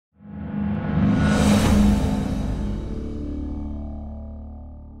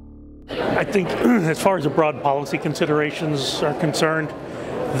I think as far as the broad policy considerations are concerned,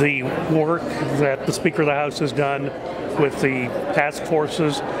 the work that the Speaker of the House has done with the task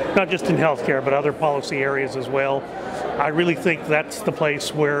forces, not just in healthcare, but other policy areas as well, I really think that's the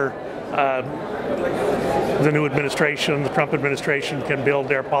place where the new administration, the Trump administration, can build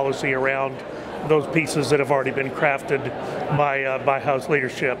their policy around those pieces that have already been crafted by House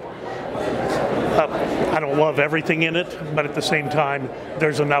leadership. I don't love everything in it, but at the same time,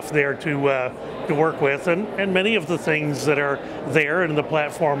 there's enough there to work with, and many of the things that are there in the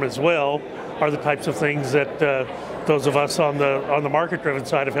platform as well are the types of things that those of us on the market-driven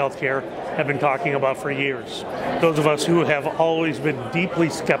side of healthcare have been talking about for years. Those of us who have always been deeply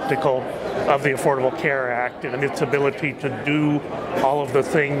skeptical of the Affordable Care Act and its ability to do all of the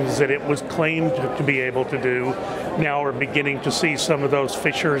things that it was claimed to be able to do, now are beginning to see some of those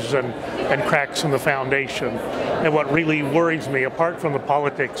fissures and cracks in the foundation. And what really worries me, apart from the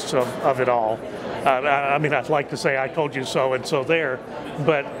politics of it all, I mean, I'd like to say I told you so and so there,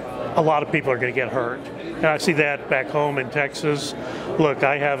 but a lot of people are going to get hurt. And I see that back home in Texas. Look,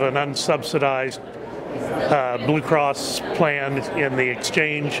 I have an unsubsidized Blue Cross plan in the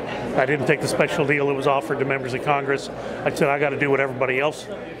exchange. I didn't take the special deal that was offered to members of Congress. I said I got to do what everybody else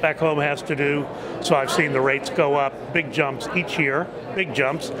back home has to do. So I've seen the rates go up, big jumps each year, big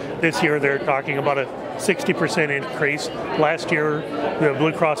jumps. This year they're talking about a 60% increase. Last year the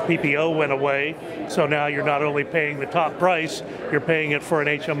Blue Cross PPO went away, so now you're not only paying the top price, you're paying it for an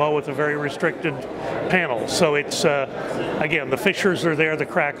HMO with a very restricted panel. So it's, again, the fissures are there, the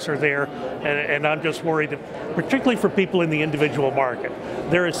cracks are there, and I'm just worried that, particularly for people in the individual market,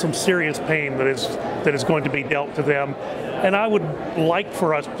 there is some serious pain that is going to be dealt to them, and I would like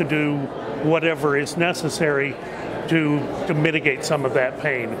for us to do whatever is necessary to mitigate some of that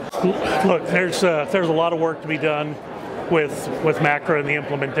pain. Look, there's a lot of work to be done with MACRA and the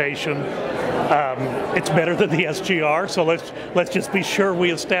implementation. It's better than the SGR, so let's just be sure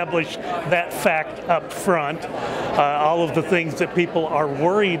we establish that fact up front. All of the things that people are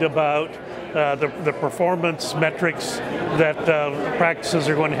worried about, the performance metrics that practices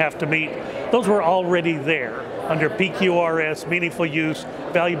are going to have to meet, those were already there under PQRS, meaningful use,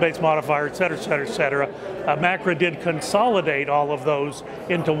 value-based modifier, et cetera, et cetera, et cetera. MACRA did consolidate all of those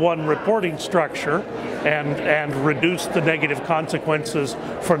into one reporting structure and reduce the negative consequences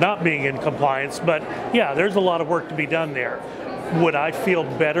for not being in compliance. But yeah, there's a lot of work to be done there. Would I feel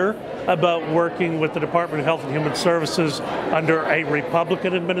better about working with the Department of Health and Human Services under a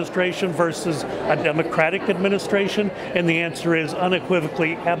Republican administration versus a Democratic administration? And the answer is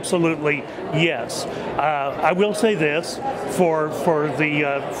unequivocally, absolutely yes. I will say this, for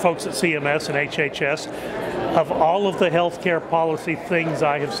the folks at CMS and HHS, of all of the healthcare policy things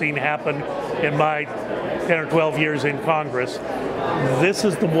I have seen happen in my 10 or 12 years in Congress, this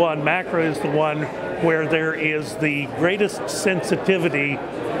is the one, MACRA is the one where there is the greatest sensitivity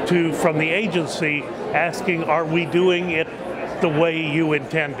from the agency asking, are we doing it the way you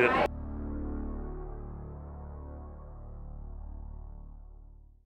intended?